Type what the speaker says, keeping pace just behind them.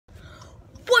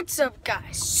What's up,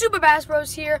 guys? Super Bass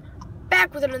Bros here,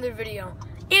 back with another video.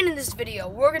 And in this video,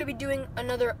 we're going to be doing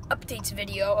another updates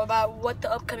video about what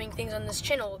the upcoming things on this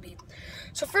channel will be.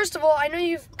 So first of all, I know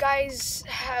you guys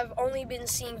have only been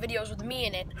seeing videos with me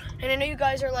in it, and I know you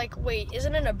guys are like, wait,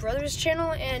 isn't it a brother's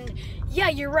channel? And yeah,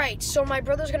 you're right. So my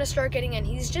brother's going to start getting in.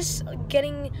 He's just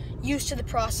getting used to the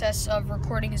process of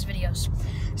recording his videos.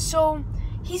 So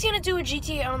he's going to do a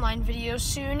GTA Online video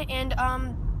soon, and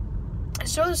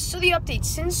So the update,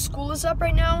 since school is up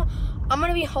right now, I'm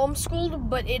gonna be homeschooled,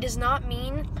 but it does not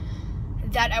mean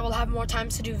that I will have more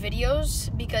times to do videos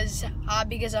because I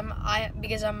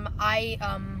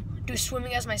do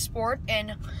swimming as my sport,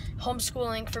 and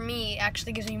homeschooling for me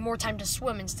actually gives me more time to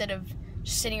swim instead of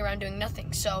just sitting around doing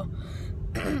nothing. So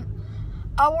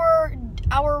our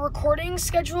recording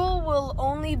schedule will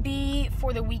only be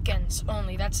for the weekends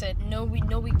only. That's it. No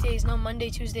weekdays, no Monday,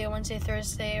 Tuesday, Wednesday,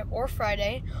 Thursday, or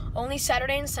Friday. Only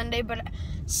Saturday and Sunday. But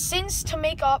since to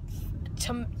make up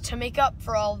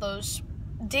for all those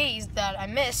days that I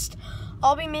missed,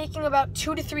 I'll be making about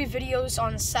 2 to 3 videos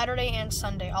on Saturday and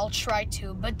Sunday. I'll try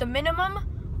to, but the minimum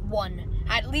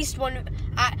at least 2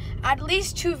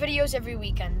 videos every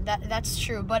weekend. That's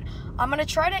true. But I'm gonna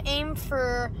try to aim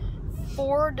for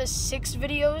 4 to 6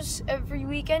 videos every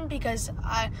weekend because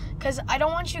I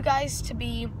don't want you guys to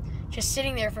be just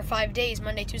sitting there for 5 days,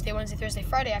 Monday, Tuesday, Wednesday, Thursday,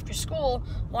 Friday after school,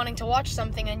 wanting to watch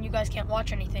something and you guys can't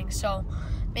watch anything. So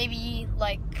maybe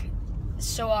on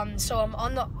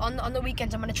the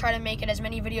weekends I'm gonna try to make it as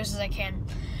many videos as I can.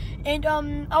 And I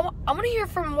want to hear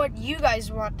from what you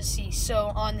guys want to see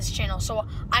on this channel. So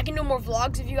I can do more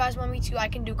vlogs if you guys want me to. I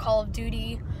can do Call of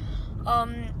Duty.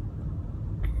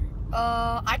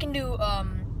 I can do,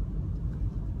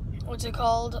 what's it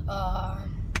called? I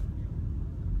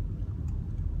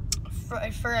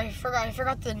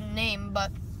forgot the name,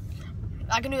 but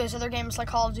I can do this other game. It's like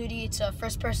Call of Duty. It's a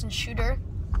first-person shooter.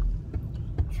 I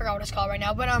forgot what it's called right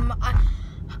now, but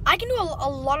I can do a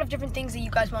lot of different things that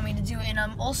you guys want me to do, and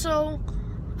also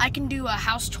I can do a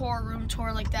house tour, room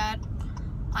tour like that.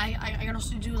 I can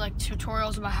also do like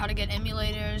tutorials about how to get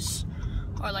emulators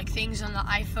or like things on the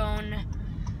iPhone.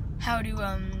 How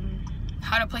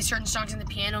to play certain songs on the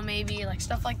piano, maybe, like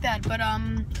stuff like that. But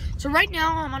so right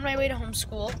now I'm on my way to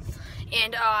homeschool,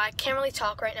 and I can't really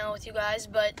talk right now with you guys,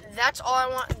 but that's all I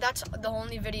want. That's the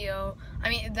only video. I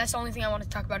mean, that's the only thing I want to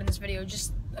talk about in this video.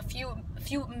 Just a few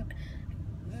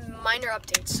minor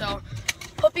updates. So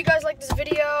hope you guys like this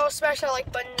video. Smash that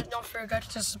like button. Don't forget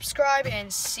to subscribe,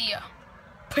 and see ya.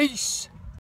 Peace.